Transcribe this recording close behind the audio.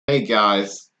Hey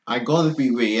guys, I'm going to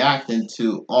be reacting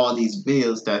to all these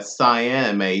videos that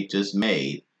CyanAnime just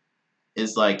made.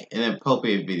 It's like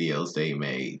inappropriate videos they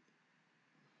made.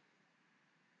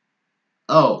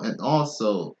 Oh, and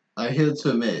also, I'm here to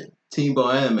admit,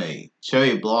 Teambo Anime,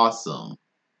 Cherry Blossom,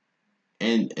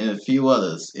 and a few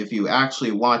others. If you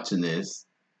actually watching this,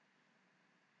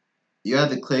 you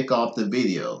have to click off the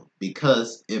video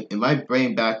because it might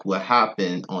bring back what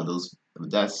happened on those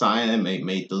that CyanAnime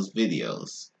made those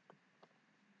videos.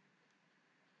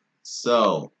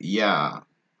 So, yeah,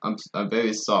 I'm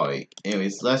very sorry.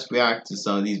 Anyways, let's react to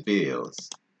some of these videos.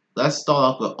 Let's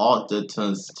start off with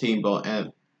Alderton's Teambo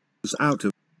and out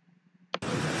of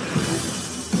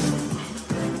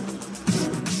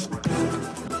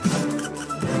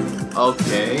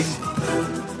okay.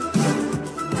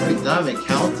 Wait, did I have a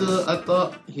counter? I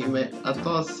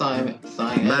thought Simon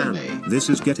Man, Anime. this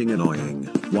is getting annoying.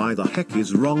 Why the heck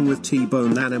is wrong with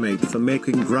T-Bone Animate for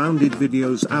making grounded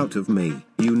videos out of me?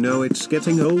 You know it's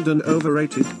getting old and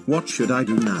overrated. What should I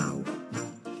do now?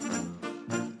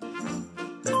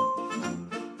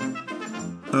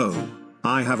 Oh,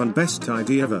 I have an best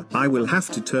idea ever. I will have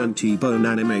to turn T-Bone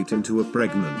Animate into a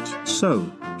pregnant,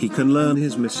 so he can learn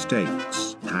his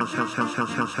mistakes. Ha ha ha ha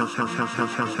ha ha ha ha ha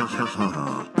ha ha ha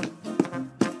ha.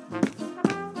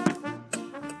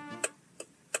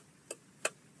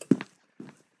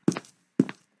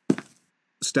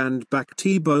 Stand back,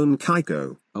 T-Bone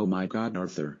Kaiko. Oh my god,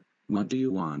 Arthur. What do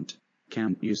you want?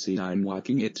 Can't you see I'm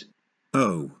walking it?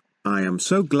 Oh, I am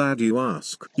so glad you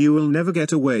asked. You will never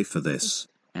get away for this.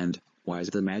 And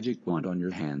why's the magic wand on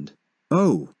your hand?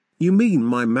 Oh, you mean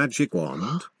my magic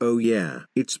wand? Oh yeah,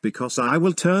 it's because I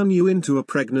will turn you into a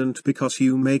pregnant because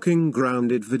you making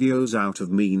grounded videos out of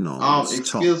me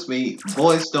non-stop. Excuse me,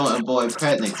 boys don't avoid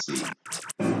pregnancy.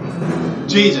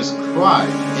 Jesus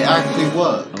Christ, it actually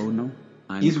worked. Oh no,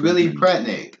 He's really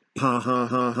pregnant. Ha ha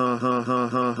ha ha ha ha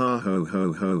ha ha ho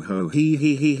ho ho ho he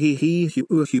he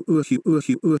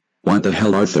What the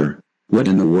hell, Arthur? What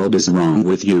in the world is wrong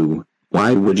with you?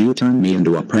 Why would you turn me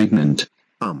into a pregnant?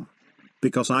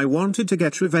 Because I wanted to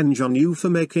get revenge on you for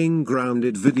making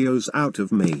grounded videos out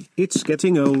of me. It's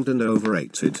getting old and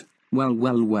overrated.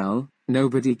 Well,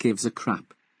 nobody gives a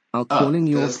crap. I'll calling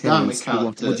your parents for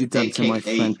what would you done to my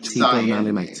friend T-Bone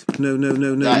Animate. No.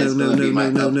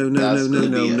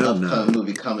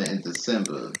 Movie coming in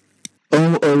December.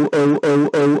 Oh.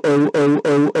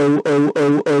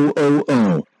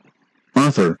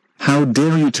 Arthur, how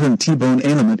dare you turn T-Bone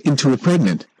Animate into a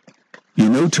pregnant? You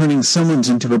know turning someone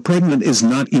into a pregnant is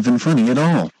not even funny at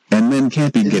all, and men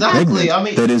can't be get pregnant. I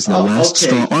mean, that is the last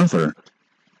straw, Arthur.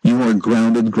 You are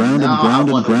grounded for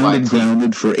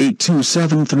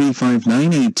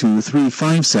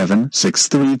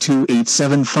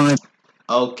 82735982357632875.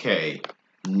 Okay,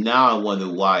 now I wonder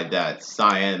why that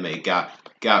CyanAnime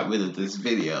got rid of this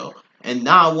video. And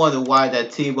now I wonder why that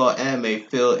Teambo Anime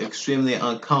feel extremely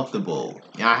uncomfortable.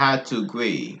 And I had to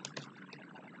agree.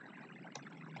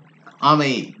 I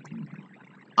mean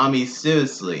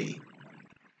seriously.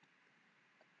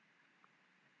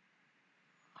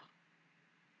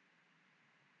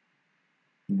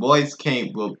 Boys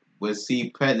can't will see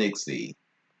pregnancy.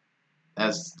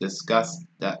 That's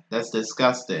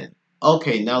disgusting.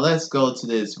 Okay, now let's go to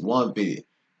this one video.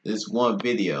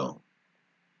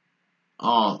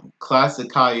 Classic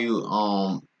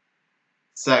Caillou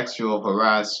sexual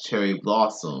harass Cherry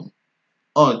Blossom.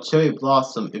 Oh, Cherry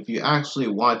Blossom, if you're actually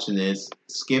watching this,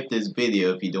 skip this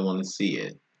video if you don't want to see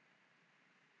it.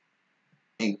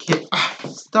 And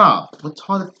stop!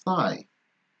 Retarded fly.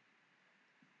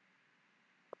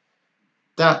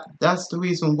 That's the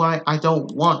reason why I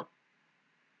don't want.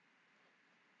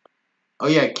 Oh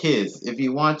yeah, kids, if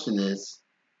you're watching this,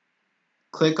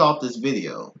 click off this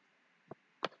video.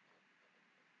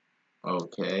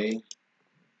 Okay.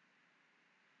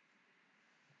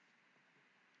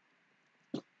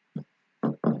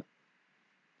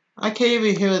 I can't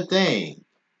even hear a thing.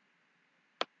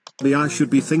 Maybe I should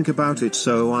be think about it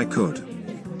so I could.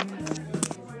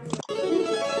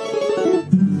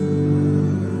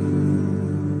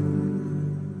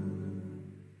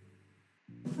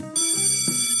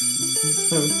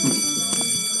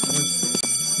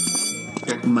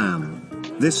 Man,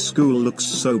 this school looks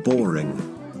so boring.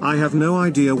 I have no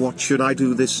idea what should I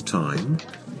do this time.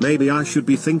 Maybe I should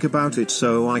be think about it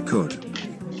so I could.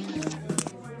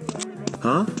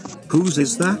 Huh? Whose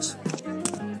is that?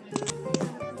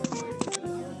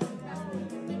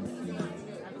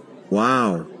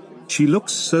 Wow. She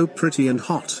looks so pretty and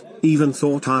hot. Even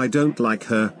thought I don't like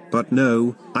her, but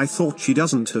no, I thought she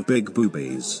doesn't have big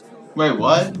boobies. Wait,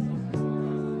 what?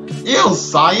 Ew,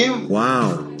 Cyan?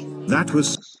 Wow. That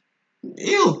was...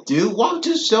 Ew, still, dude, why don't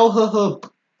you show her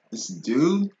this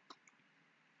dude?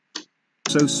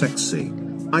 So sexy.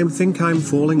 I think I'm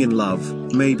falling in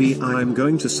love. Maybe I'm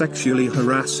going to sexually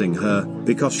harassing her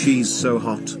because she's so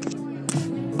hot.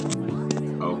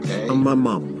 Okay.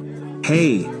 Mum.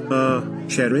 Hey,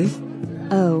 Cherry?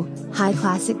 Oh, hi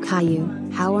Classic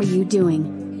Caillou, how are you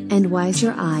doing? And why's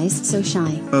your eyes so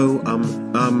shy? Oh,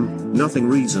 nothing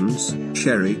reasons,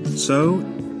 Cherry. So,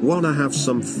 wanna have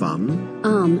some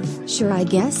fun? Sure I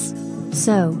guess.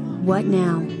 So, what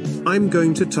now? I'm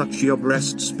going to touch your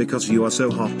breasts because you are so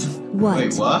hot. What?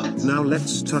 Wait, what? Now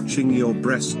let's touching your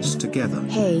breasts together.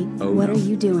 Hey, Oh, what no. are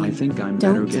you doing? I think I'm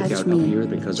Don't better get touch out me. of here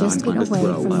because Just I'm get gonna away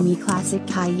throw from up. me Classic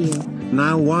Caillou.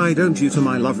 Now why don't you to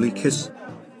my lovely kiss?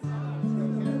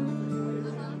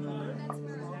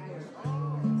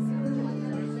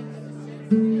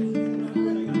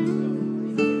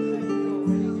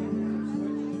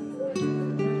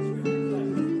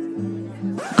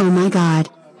 Oh my god.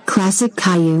 Classic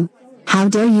Caillou. How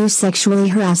dare you sexually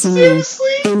harassing me? Seriously?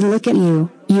 And look at you,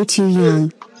 you too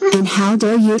young. And how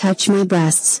dare you touch my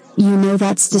breasts? You know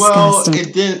that's disgusting.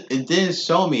 Well, it didn't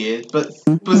show me it, but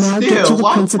Now get to still, the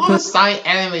why principal- would Science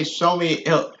Anime show me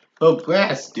her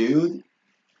breast, dude?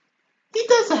 He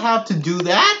doesn't have to do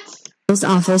that.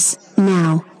 Office,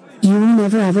 now. You will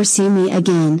never ever see me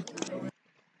again.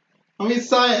 I mean,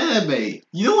 Science Anime,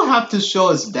 you don't have to show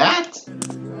us that.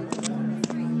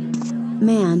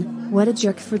 Man, what a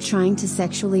jerk for trying to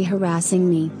sexually harassing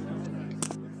me.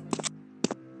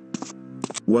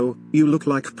 Whoa, you look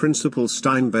like Principal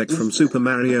Steinbeck from Super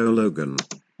Mario Logan.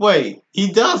 Wait,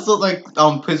 he does look like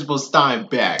Principal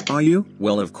Steinbeck. Are you?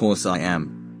 Well, of course I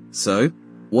am. So,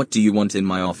 what do you want in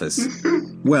my office?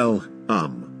 Well,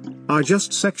 I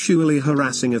just sexually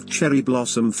harassing of Cherry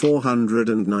Blossom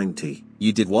 490.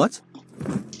 You did what?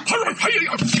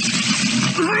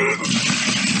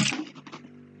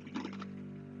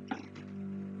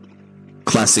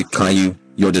 Classic Caillou,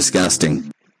 you're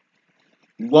disgusting.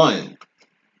 One.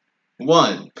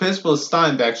 Principal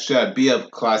Steinbeck should be a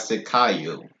Classic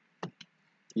Caillou.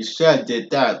 He should have did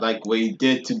that like what he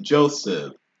did to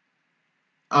Joseph.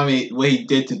 I mean, what he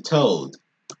did to Toad.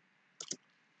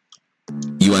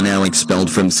 You are now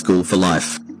expelled from school for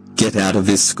life. Get out of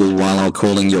this school while I'm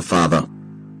calling your father.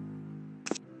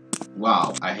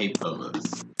 Wow, I hate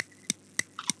perverts.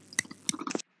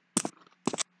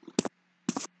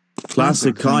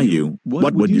 Classic Caillou,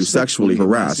 what would you sexually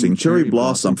harassing Cherry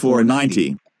Blossom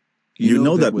 490? You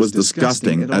know that was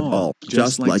disgusting at all,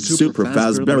 just like Super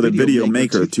Fazbear the Video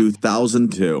Maker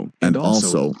 2002. And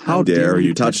also, how dare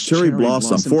you touch Cherry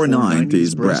Blossom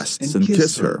 490's breasts and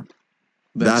kiss her?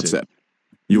 That's it.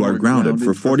 You are grounded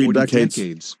for 40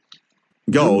 decades.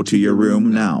 Go to your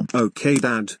room now. Okay,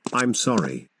 Dad, I'm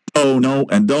sorry. Oh no,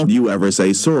 and don't you ever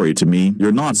say sorry to me,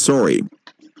 you're not sorry.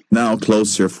 Now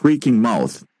close your freaking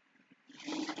mouth.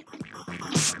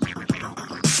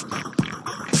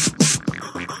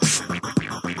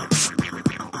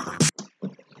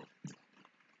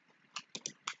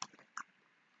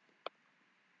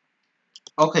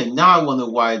 Okay, now I wonder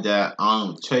why that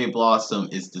Cherry Blossom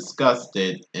is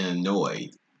disgusted and annoyed.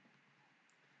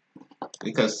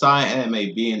 Because Science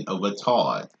Anime being a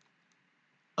retard.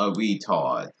 A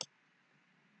retard.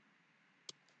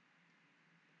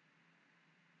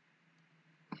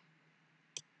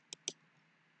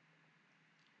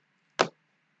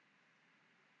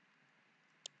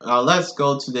 Now let's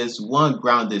go to this one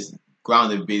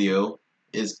grounded video.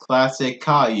 It's Classic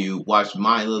Caillou watch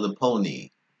My Little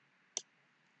Pony.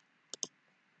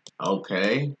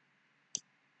 Okay.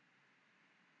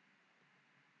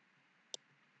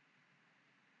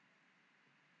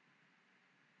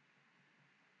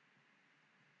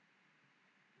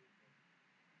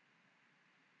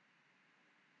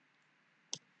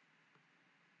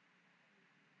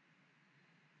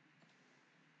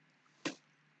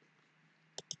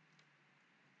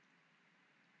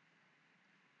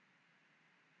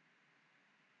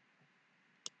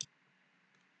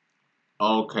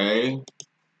 Okay.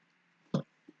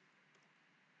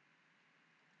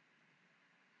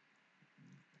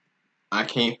 I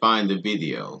can't find the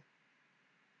video.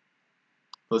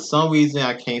 For some reason,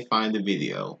 I can't find the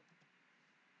video.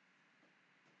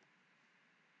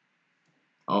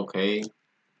 Okay.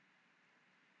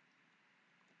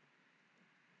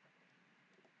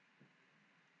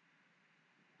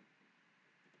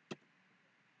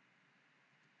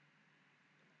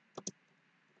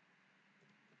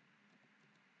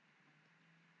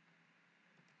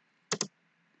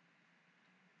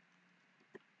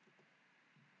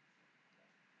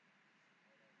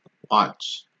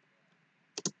 Watch.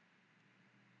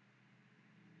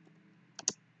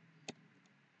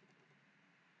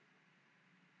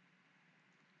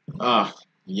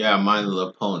 Yeah, My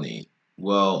Little Pony.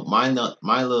 Well, My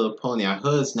Little Pony, I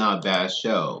heard it's not a bad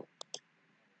show.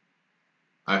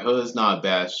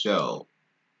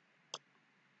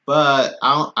 But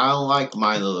I don't like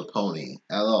My Little Pony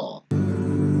at all.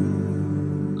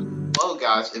 Well,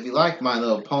 guys, if you like My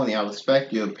Little Pony, I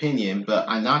respect your opinion, but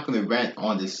I'm not going to rant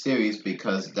on this series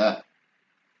because I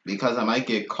might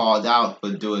get called out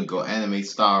for doing Go Anime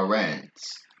style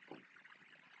rants.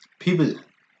 People.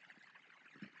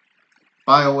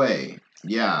 By the way,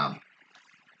 yeah.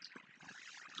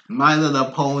 My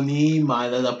Little Pony.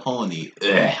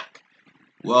 Ugh.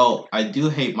 Well, I do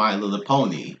hate My Little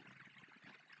Pony.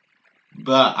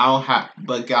 But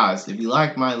but guys, if you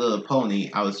like My Little Pony,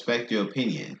 I respect your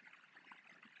opinion.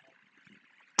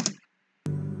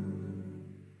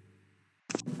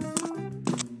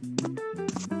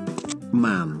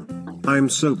 Man, I'm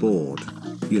so bored.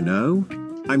 You know?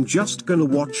 I'm just gonna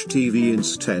watch TV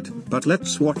instead, but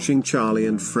let's watching Charlie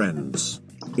and Friends.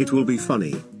 It will be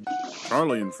funny.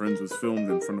 Charlie and Friends was filmed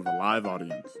in front of a live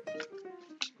audience.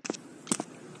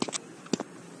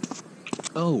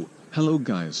 Oh, hello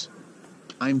guys.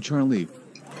 I'm Charlie.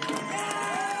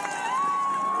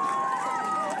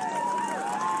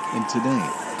 And today,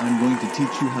 I'm going to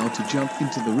teach you how to jump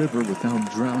into the river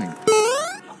without drowning.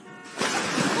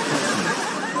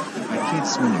 I can't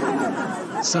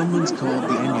swim. Someone's called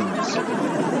the ambulance.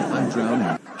 I'm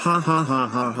drowning. Ha ha ha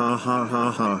ha ha ha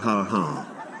ha ha ha ha.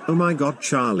 Oh my god,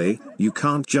 Charlie, you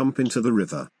can't jump into the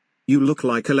river. You look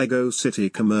like a Lego City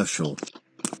commercial.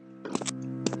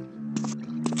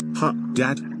 Ha,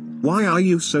 Dad? Why are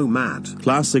you so mad?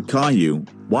 Classic Caillou,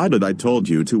 why did I told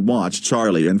you to watch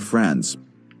Charlie and Friends?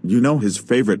 You know his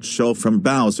favorite show from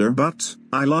Bowser? But,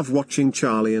 I love watching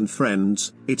Charlie and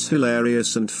Friends, it's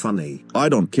hilarious and funny. I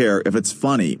don't care if it's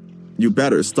funny. You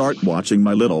better start watching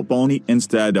My Little Pony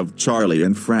instead of Charlie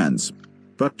and Friends.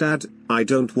 But Dad, I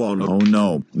don't want. Oh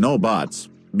no, no buts.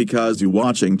 Because you're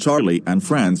watching Charlie and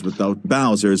Friends without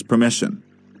Bowser's permission.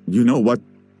 You know what?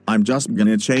 I'm just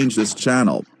gonna change this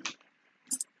channel.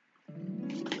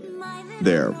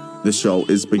 There, the show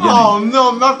is beginning. Oh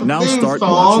no, not the Now theme start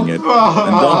song. watching it,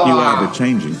 and don't you ever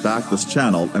changing back this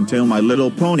channel until My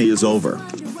Little Pony is over.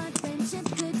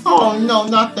 Oh no,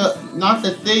 not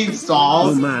the theme song.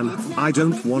 Oh man, I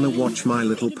don't wanna watch My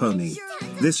Little Pony.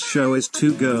 This show is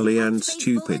too girly and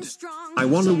stupid. I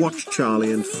wanna watch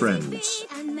Charlie and Friends.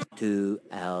 2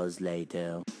 hours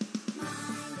later.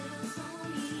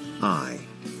 I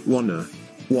wanna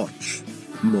watch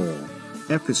more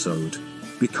episode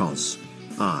because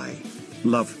I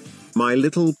love My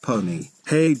Little Pony.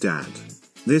 Hey Dad,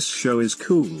 this show is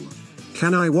cool.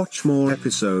 Can I watch more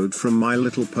episode from My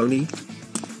Little Pony?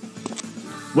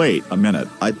 Wait a minute,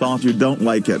 I thought you don't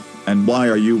like it, and why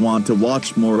are you want to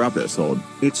watch more episode?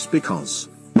 It's because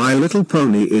My Little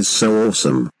Pony is so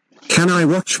awesome. Can I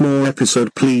watch more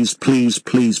episode please?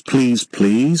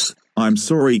 I'm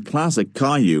sorry Classic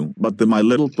Caillou, but the My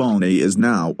Little Pony is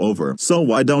now over. So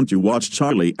why don't you watch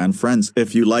Charlie and Friends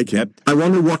if you like it? I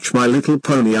wanna watch My Little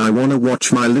Pony, I wanna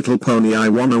watch My Little Pony, I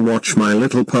wanna watch My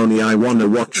Little Pony, I wanna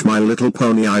watch My Little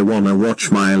Pony, I wanna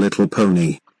watch My Little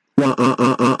Pony.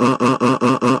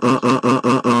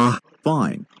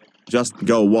 Fine. Just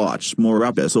go watch more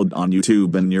episode on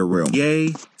YouTube in your room.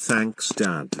 Yay, thanks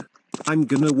Dad. I'm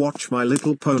gonna watch My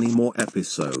Little Pony more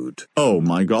episode. Oh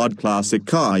my god, Classic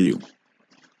Caillou.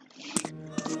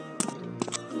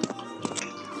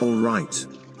 Alright.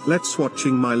 Let's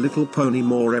watching My Little Pony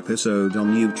more episode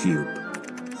on YouTube.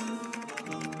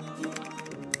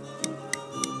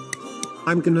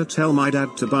 I'm gonna tell my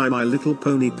dad to buy My Little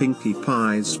Pony Pinkie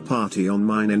Pie's Party on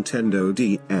my Nintendo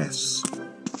DS.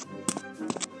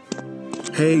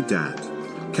 Hey Dad.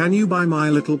 Can you buy My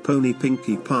Little Pony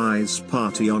Pinkie Pie's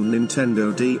Party on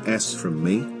Nintendo DS from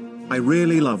me? I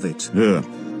really love it. Ugh.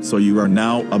 So you are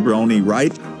now a brony,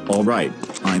 right? Alright,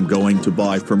 I'm going to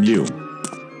buy from you.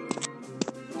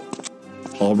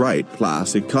 Alright,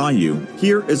 Classic Caillou,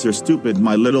 here is your stupid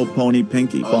My Little Pony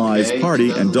Pinkie Pie's Party,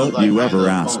 and don't you ever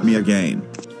ask me again.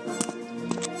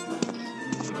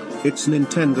 It's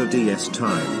Nintendo DS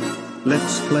time.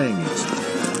 Let's playing it.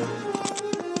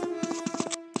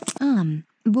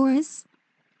 Boris?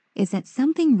 Is that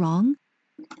something wrong?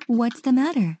 What's the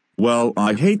matter? Well,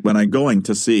 I hate when I'm going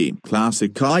to see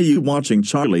Classic Caillou watching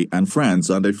Charlie and Friends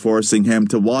and they're forcing him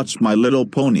to watch My Little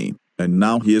Pony. And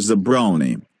now he is a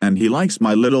brony, and he likes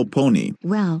My Little Pony.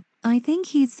 Well, I think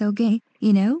he's so gay,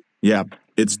 you know? Yep,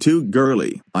 it's too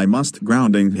girly. I must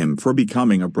grounding him for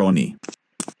becoming a brony.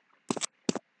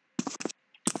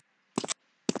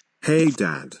 Hey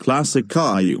Dad. Classic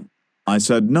Caillou. I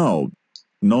said no.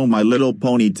 No My Little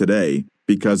Pony today,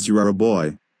 because you are a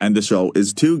boy. and the show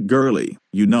is too girly,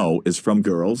 you know, is from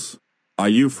girls. Are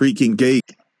you freaking gay?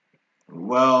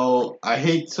 Well, I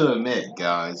hate to admit,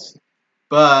 guys,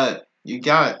 but you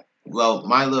got, well,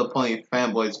 My Little Pony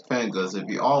fanboys, fangirls, if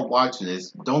you're all watching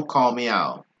this, don't call me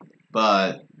out.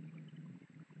 But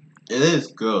it is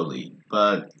girly,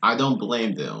 but I don't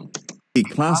blame them.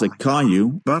 Classic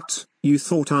Caillou. But, you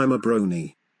thought I'm a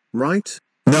brony, right?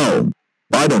 No.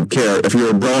 I don't care if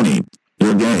you're a brony.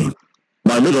 You're gay.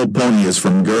 My Little Pony is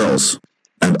from girls.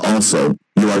 And also,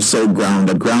 you are so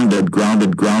grounded for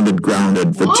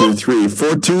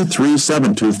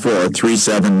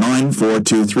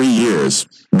 2342372437943 years.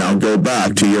 Now go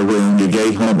back to your room, you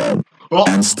gay homo.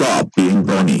 And stop being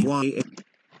brony.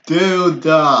 Dude,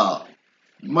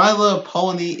 My Little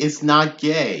Pony is not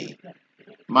gay.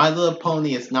 My Little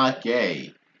Pony is not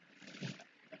gay.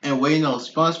 And wait, no,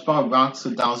 SpongeBob Rocks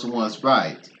 2001 is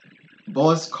right.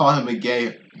 Boys call him a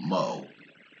gay mo.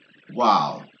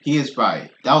 Wow, he is right.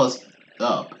 That was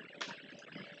up.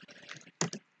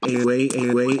 And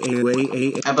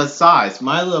besides,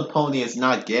 My Little Pony is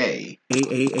not gay.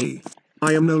 I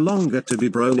am no longer to be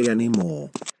brony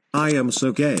anymore. I am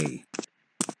so gay.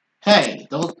 Hey,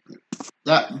 don't.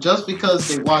 That just because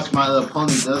they watch My Little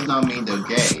Pony does not mean they're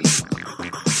gay.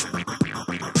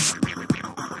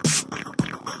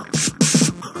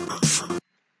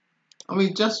 I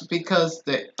mean, just because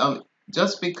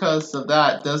of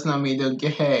that does not mean they're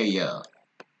gay.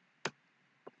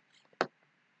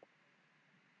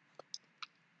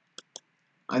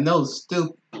 I know,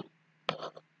 stupid.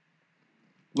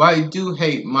 Why I do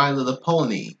hate My Little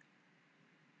Pony.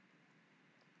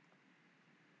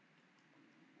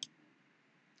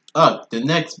 The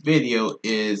next video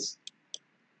is.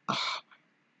 Oh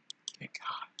my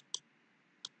God.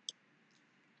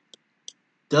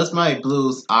 Does my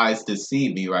blue eyes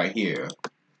deceive me right here?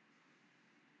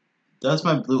 Does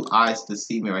my blue eyes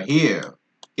deceive me right here?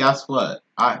 Guess what?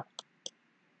 I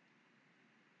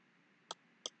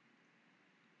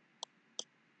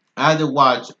had to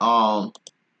watch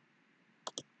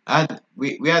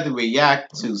we had to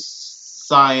react to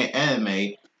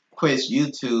CyansWorldCartoon's quits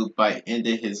YouTube by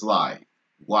ending his life.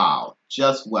 Wow,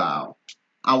 just wow.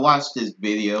 I watched this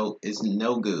video, it's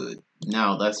no good.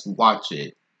 Now let's watch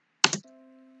it.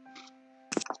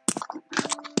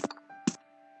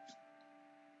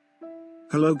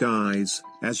 Hello guys,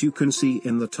 as you can see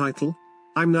in the title,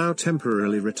 I'm now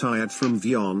temporarily retired from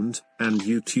Vyond and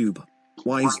YouTube.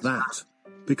 Why is that?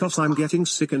 Because I'm getting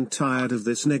sick and tired of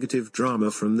this negative drama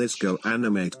from this Go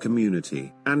Animate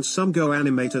community, and some Go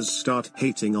animators start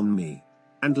hating on me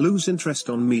and lose interest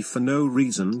on me for no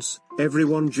reasons,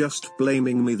 everyone just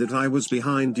blaming me that I was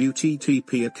behind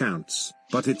UTTP accounts,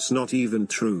 but it's not even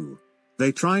true.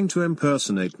 They trying to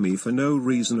impersonate me for no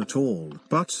reason at all.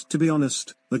 But, to be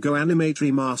honest, the Go Animate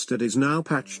Remastered is now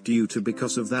patched due to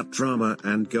because of that drama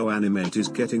and Go Animate is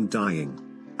getting dying.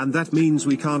 And that means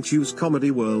we can't use Comedy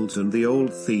World and the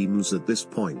old themes at this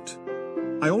point.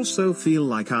 I also feel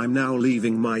like I'm now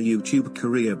leaving my YouTube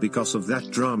career because of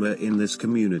that drama in this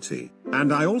community.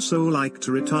 And I also like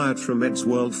to retire from Ed's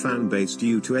World fanbase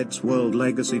due to Ed's World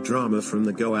legacy drama from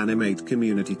the Go Animate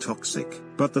community toxic.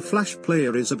 But the Flash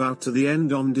player is about to the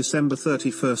end on December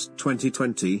 31st,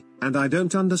 2020, and I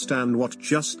don't understand what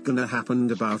just gonna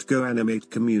happen about Go Animate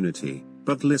community.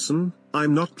 But listen,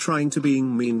 I'm not trying to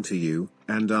being mean to you,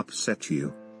 and upset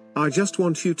you. I just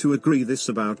want you to agree this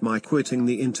about my quitting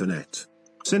the internet.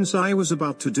 Since I was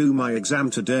about to do my exam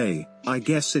today, I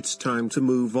guess it's time to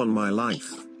move on my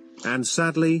life. And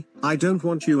sadly, I don't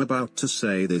want you about to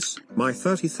say this, my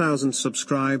 30,000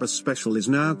 subscriber special is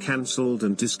now cancelled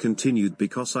and discontinued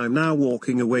because I'm now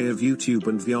walking away of YouTube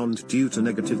and Vyond due to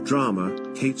negative drama,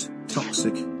 hate,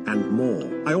 toxic, and more.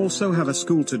 I also have a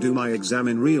school to do my exam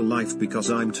in real life because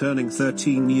I'm turning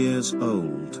 13 years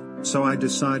old, so I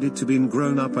decided to be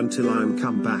grown up until I'm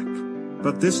come back.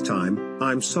 But this time,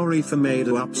 I'm sorry for made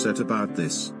you upset about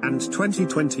this, and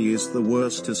 2020 is the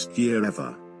worstest year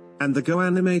ever. And the Go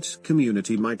Animate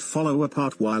community might follow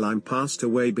apart while I'm passed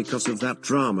away because of that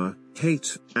drama,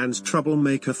 hate, and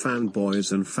troublemaker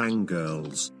fanboys and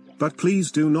fangirls. But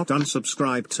please do not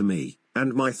unsubscribe to me,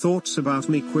 and my thoughts about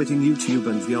me quitting YouTube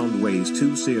and Vyond ways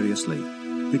too seriously.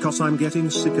 Because I'm getting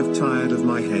sick of tired of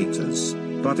my haters.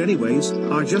 But anyways,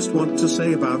 I just want to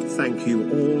say about thank you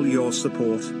all your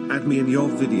support, add me in your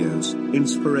videos,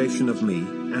 inspiration of me,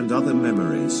 and other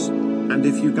memories. And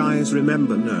if you guys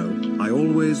remember I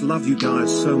always love you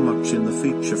guys so much in the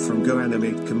feature from Go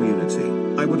Animate community.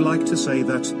 I would like to say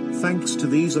that, thanks to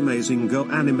these amazing Go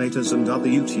animators and other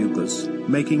YouTubers,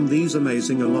 making these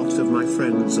amazing a lot of my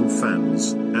friends and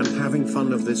fans, and having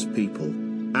fun of this people.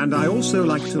 And I also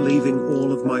like to leaving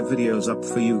all of my videos up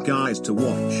for you guys to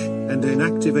watch, and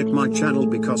inactivate my channel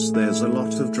because there's a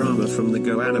lot of drama from the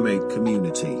Go Animate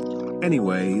community.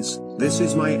 Anyways, this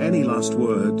is my any last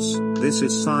words. This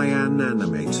is Cyan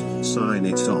Animate, sign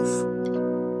it off.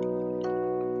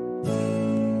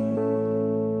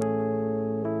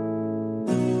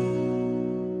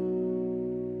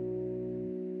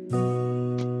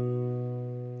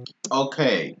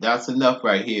 Okay, that's enough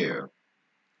right here.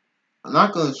 I'm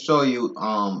not going to show you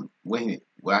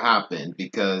what happened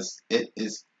because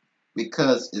it's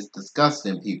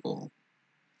disgusting, people.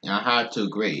 And I have to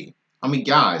agree. I mean,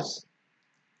 guys,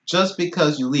 just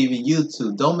because you leave in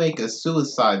YouTube, don't make a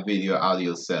suicide video out of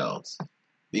yourselves.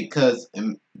 Because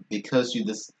you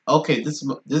just okay. This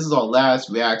is our last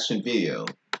reaction video.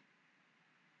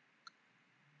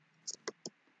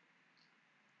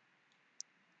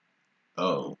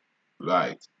 Oh,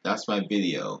 right. That's my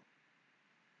video.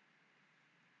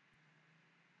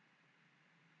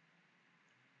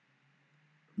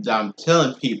 I'm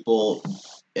telling people,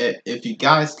 if you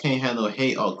guys can't handle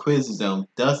hate or criticism,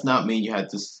 does not mean you have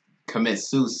to commit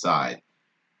suicide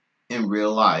in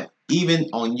real life, even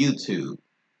on YouTube,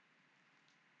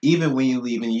 even when you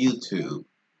leave in YouTube,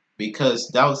 because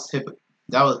that is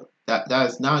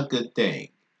not a good thing.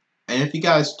 And if you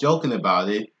guys joking about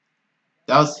it,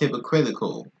 that was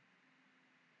hypocritical.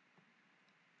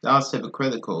 That was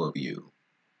hypocritical of you.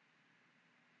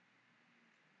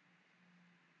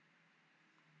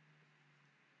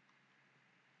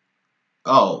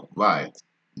 Oh, right.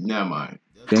 Never mind.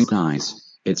 Hey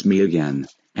guys, it's me again,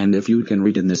 and if you can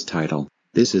read in this title,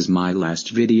 this is my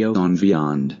last video on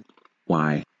Vyond.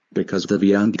 Why? Because the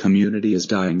Vyond community is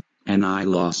dying, and I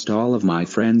lost all of my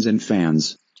friends and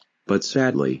fans. But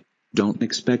sadly, don't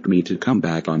expect me to come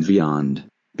back on Vyond,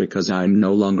 because I'm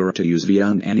no longer to use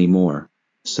Vyond anymore.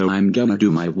 So I'm gonna do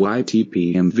my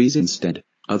YTPMVs instead,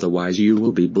 otherwise you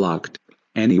will be blocked.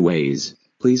 Anyways,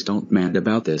 please don't mad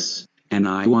about this. And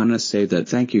I wanna say that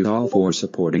thank you all for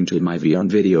supporting to my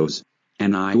Vyond videos.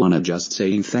 And I wanna just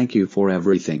saying thank you for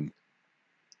everything.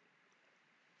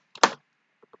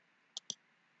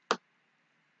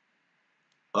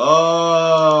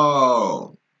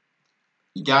 Oh,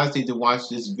 you guys need to watch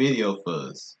this video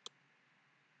first.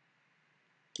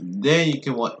 Then you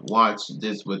can watch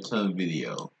this return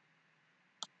video.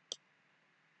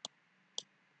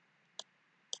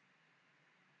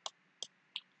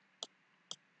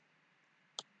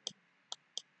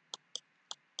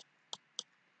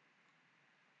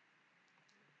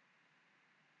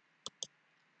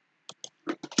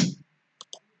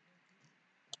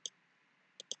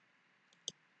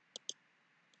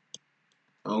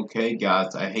 Okay,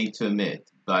 guys, I hate to admit,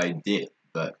 but I did.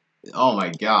 But oh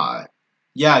my god,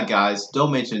 yeah, guys,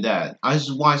 don't mention that. I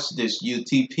just watched this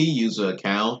UTP user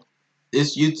account.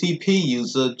 This UTP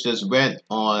user just went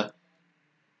on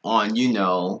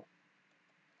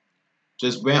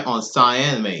just went on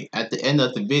CyanAnimate. At the end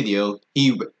of the video,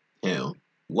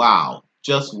 wow,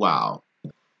 just wow,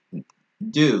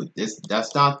 dude,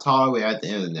 that's not tolerated at the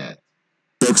internet.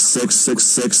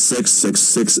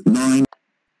 666666669.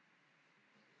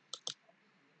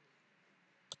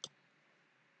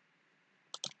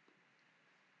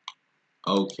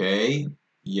 Okay,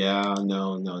 yeah,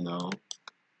 no.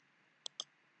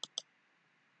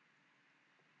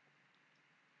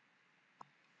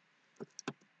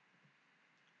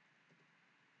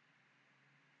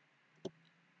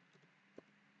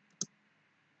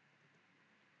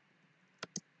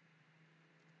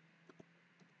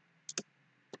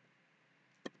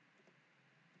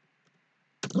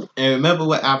 And remember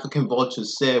what African Vulture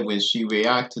said when she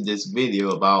reacted to this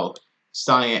video about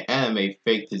CyanAnimate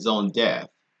faked his own death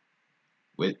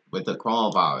with the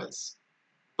coronavirus.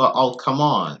 But oh, come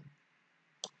on.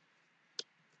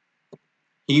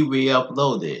 He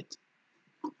re-uploaded.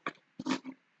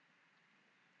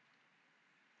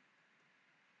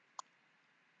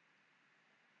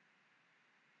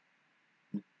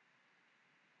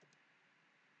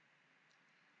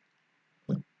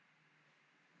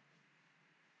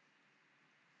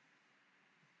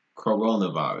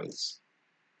 Coronavirus.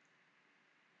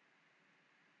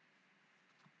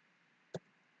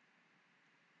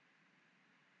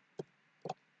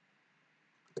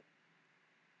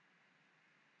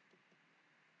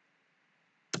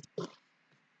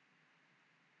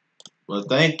 Well,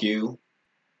 thank you.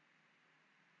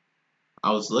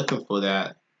 I was looking for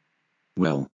that.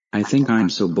 Well, I think I'm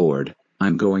so bored,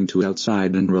 I'm going to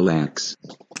outside and relax.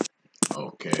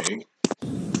 Okay.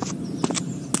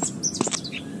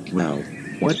 Wow,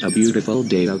 what a beautiful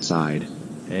day outside.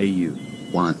 Hey you.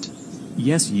 What?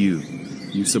 Yes you.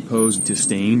 You supposed to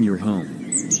stay in your home.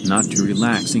 not to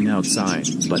relaxing outside.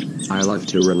 But I love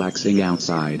to relaxing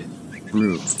outside.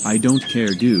 Bro, I don't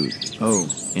care, dude. Oh,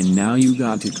 and now you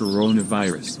got the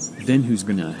coronavirus. Then who's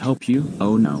gonna help you?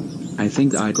 Oh no, I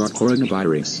think I got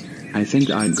coronavirus. I think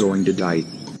I'm going to die.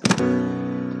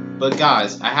 But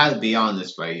guys, I had to be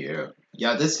honest right here.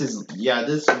 This is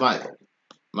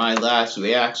my last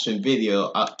reaction video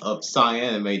of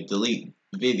CyanAnime delete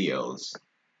videos.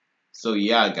 So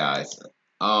yeah, guys.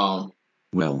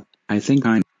 Well, I think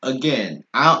I'm again.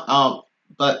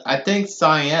 But I think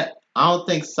I don't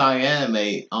think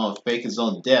CyanAnime fake his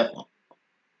own death.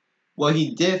 Well,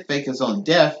 he did fake his own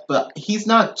death, but he's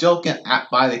not joking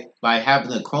by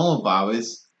having the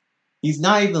coronavirus. He's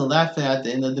not even laughing at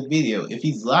the end of the video. If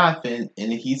he's laughing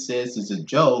and he says it's a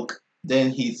joke, then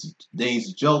he's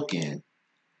joking.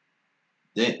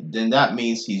 Then that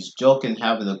means he's joking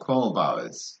having the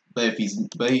coronavirus. But he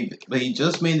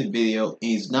just made the video and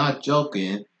he's not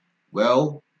joking,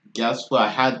 well, guess what? I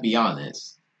had to be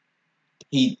honest.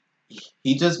 He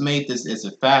just made this as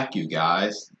a fact, you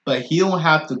guys. But he don't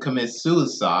have to commit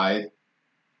suicide.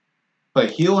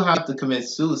 That's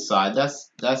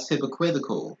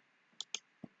hypocritical.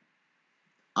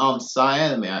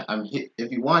 CyanAnime,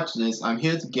 if you're watching this, I'm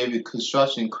here to give you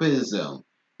construction criticism.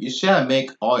 You should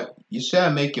make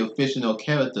your fictional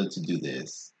character to do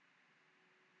this.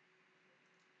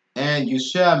 And you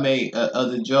should have made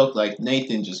other joke like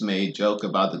Nathan just made a joke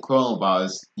about the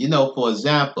coronavirus. You know, for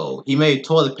example, he made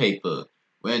toilet paper.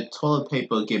 When toilet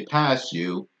paper get past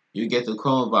you, you get the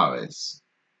coronavirus.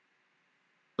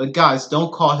 But guys,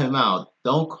 don't call him out.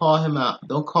 Don't call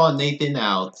Nathan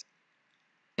out.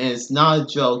 And it's not a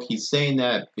joke. He's saying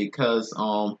that because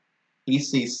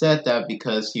he said that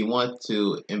because he wanted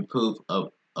to improve a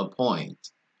point.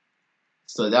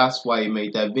 So that's why he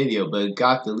made that video, but it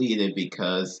got deleted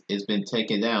because it's been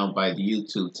taken down by the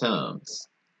YouTube terms.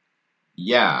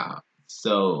 Yeah,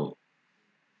 so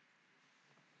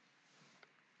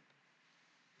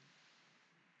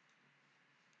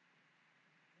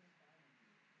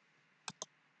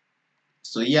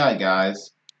yeah,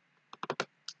 guys,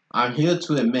 I'm here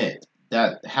to admit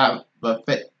that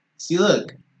see,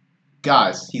 look,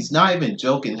 guys, he's not even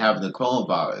joking having the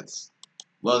coronavirus.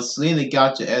 Well, Selena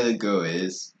Gotcha Edgar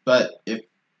is, but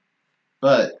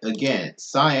again,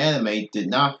 CyanAnime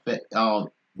did not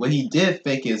well, he did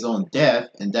fake his own death,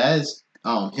 and that is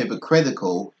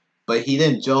hypocritical. But he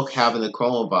didn't joke having the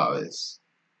coronavirus.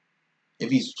 If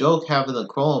he's joke having the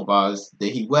coronavirus, then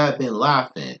he would have been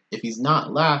laughing. If he's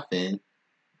not laughing,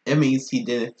 it means he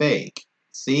didn't fake.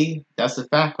 See, that's a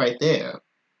fact right there.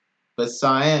 But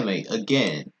CyanAnime,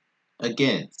 again,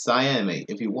 CyanAnime,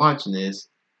 if you're watching this,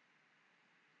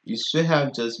 you should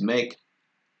have just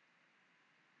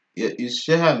you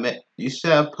should have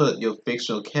put your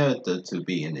fictional character to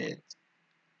be in it.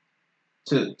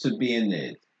 To be in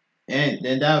it. And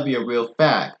then that would be a real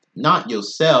fact. Not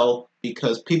yourself,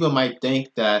 because people might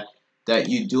think that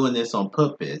you're doing this on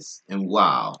purpose. And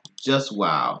wow. Just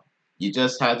wow. You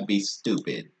just have to be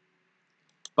stupid.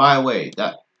 By the way,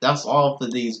 that's all for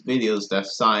these videos that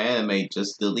CyanAnime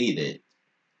just deleted.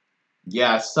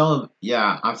 Yeah,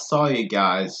 I'm sorry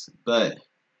guys, but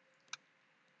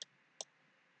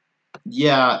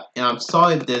yeah, and I'm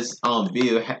sorry this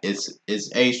video is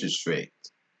age restricted.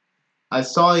 I'm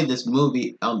sorry this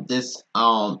movie this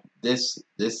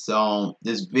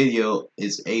video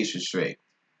is age restricted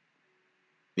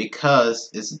because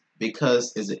it's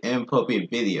an inappropriate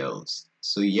videos.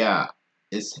 So yeah,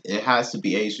 it has to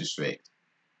be age restricted.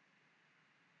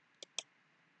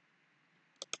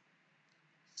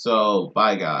 So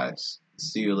bye guys.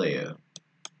 See you later.